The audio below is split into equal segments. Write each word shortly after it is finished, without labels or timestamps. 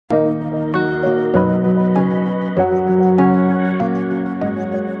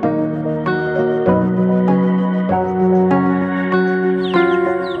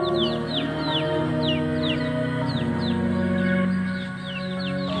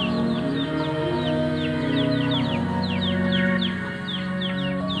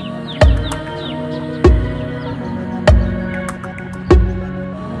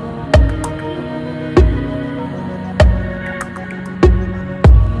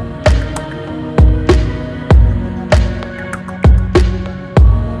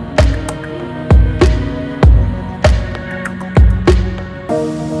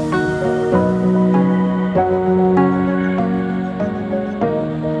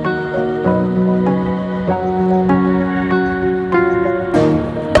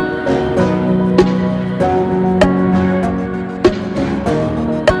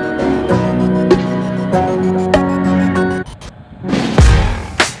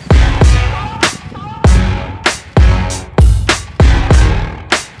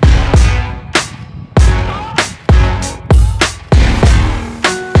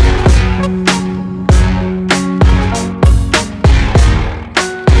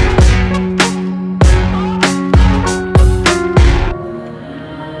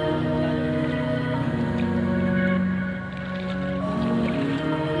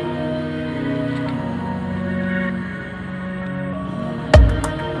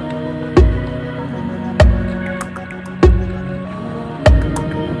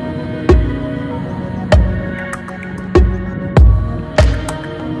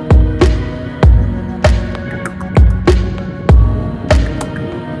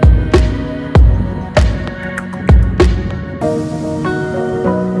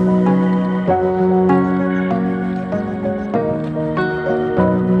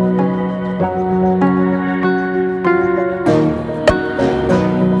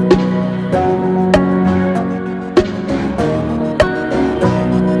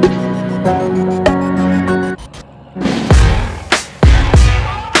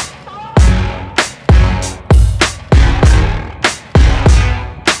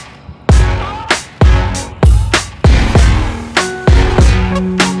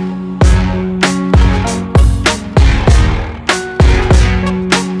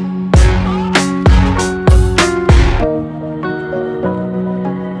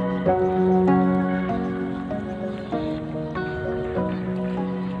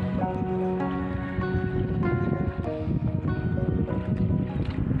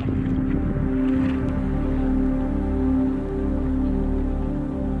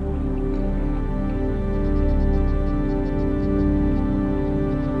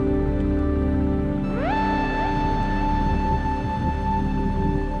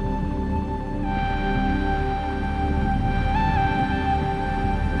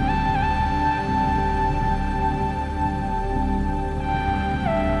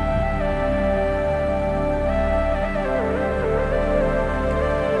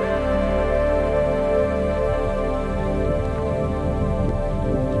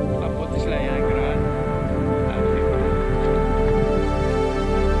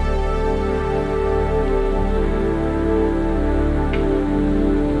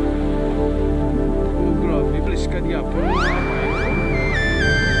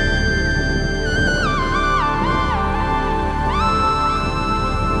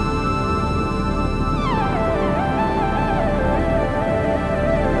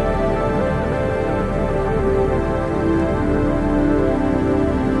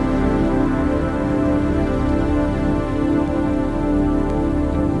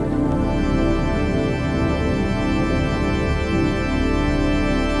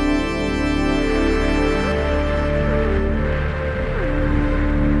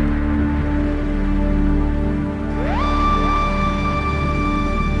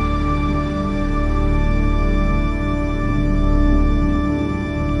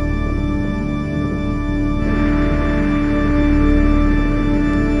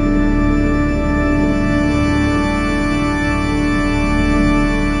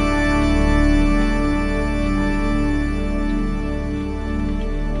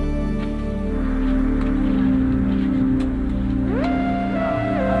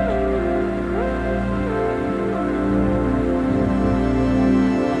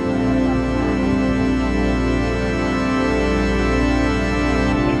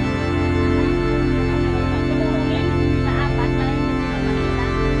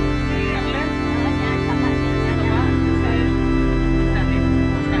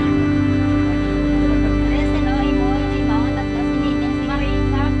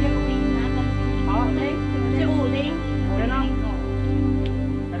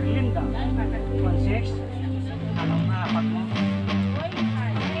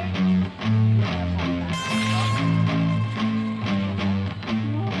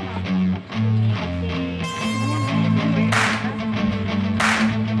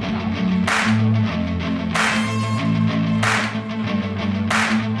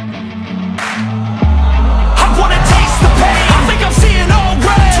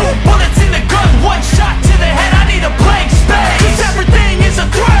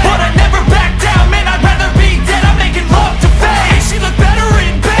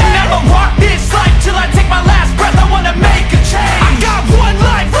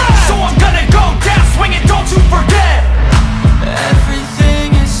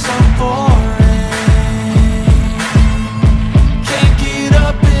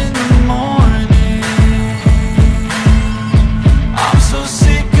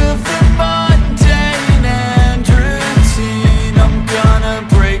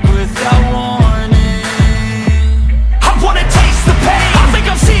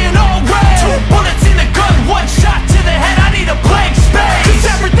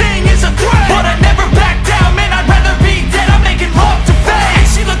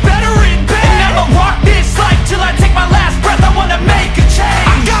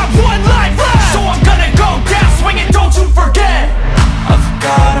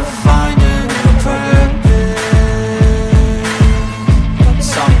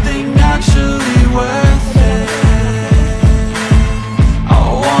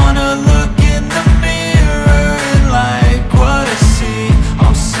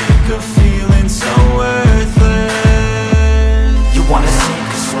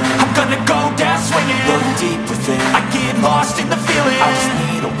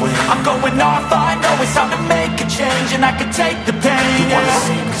going off, I know it's time to make a change, and I can take the pain. You wanna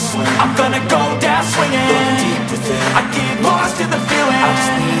sink or swim? I'm gonna go down swinging. Look deep within. I get lost in the feeling. I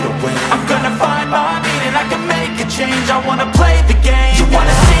just need a win. I'm gonna find my meaning. I can make a change. I wanna play the game. You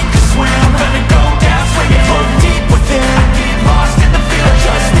wanna sink or swim? I'm gonna go down swinging. Look deep within. I get lost in the feeling. I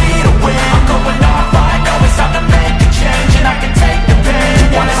just need a win. I'm going off, I know it's time to make a change, and I can take the pain. You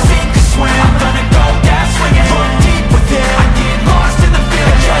wanna sink or swim? I'm gonna go down swinging. Look deep within. I get lost in the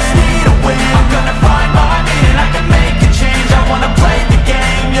feeling. I just need a win. I'm gonna find my meaning. I can make a change. I wanna play the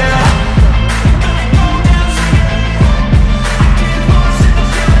game, yeah.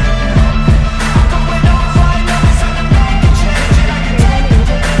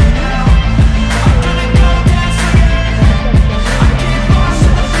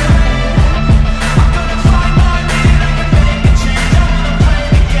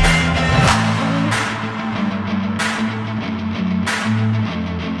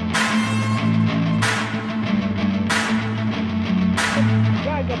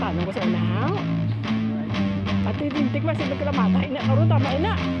 Tintik masih berkelamatan ini, kalau tambah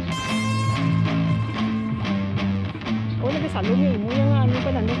ini. Oh, lagi salungin mo yung ano pa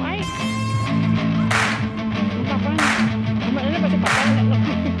na ay. Ang kapan. Kumain na ba si Papa na?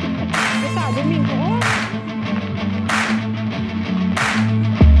 Ito, Domingo.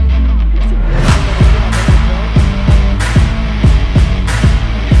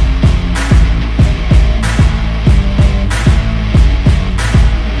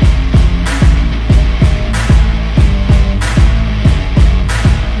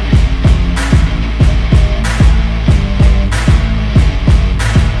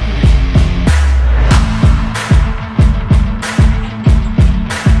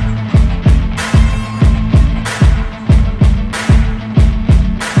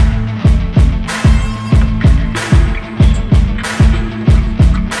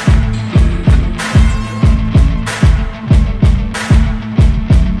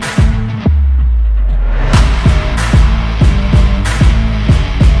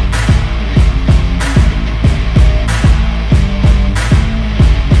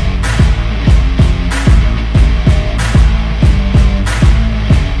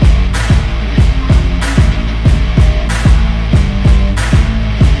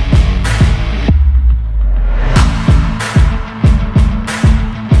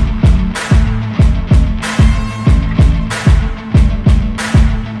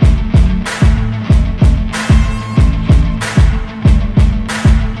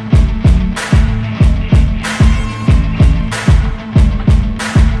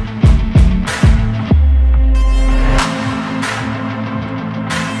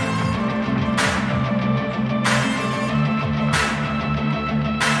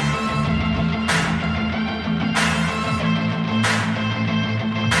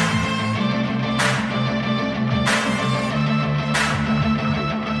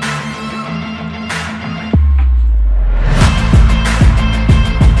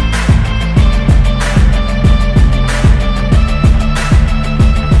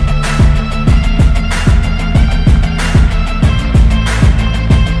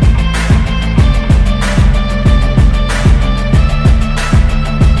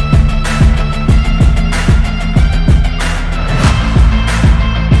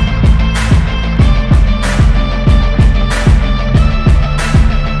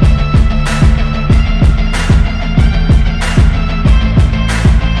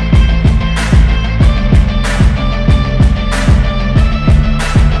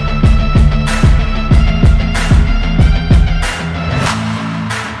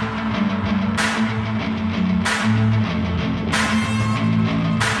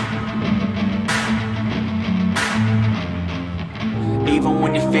 Even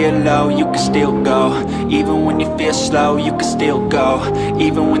when you feel low, you can still go. Even when you feel slow, you can still go.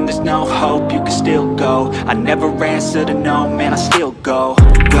 Even when there's no hope, you can still go. I never answer to no, man, I still go.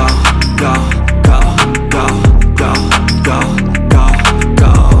 Go, go, go, go, go, go, go,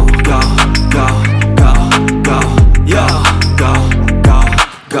 go, go, go, go, go, yo, go, go,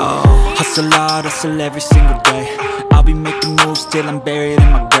 go. Hustle hard, hustle every single day. I'll be making moves till I'm buried in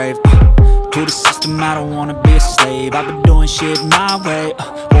my grave. To the system, I don't wanna be a slave. I've been doing shit my way,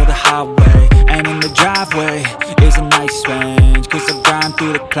 or the highway. And in the driveway is a nice range, cause I grind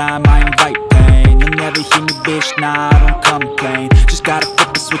through the climb, I invite pain. You'll never hear me, bitch, nah, I don't complain. Just gotta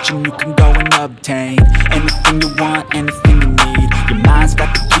flip the switch and you can go and obtain anything you want, anything you need. Your mind's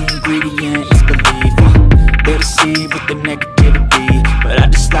got the key ingredient, it's belief. They deceive with the negativity, but I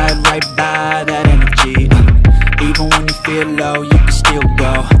just slide right by that energy. Even when you feel low, you can still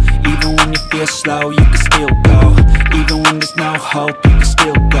go. Even when you feel slow, you can still go. Even when there's no hope, you can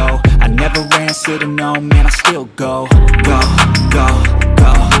still go. I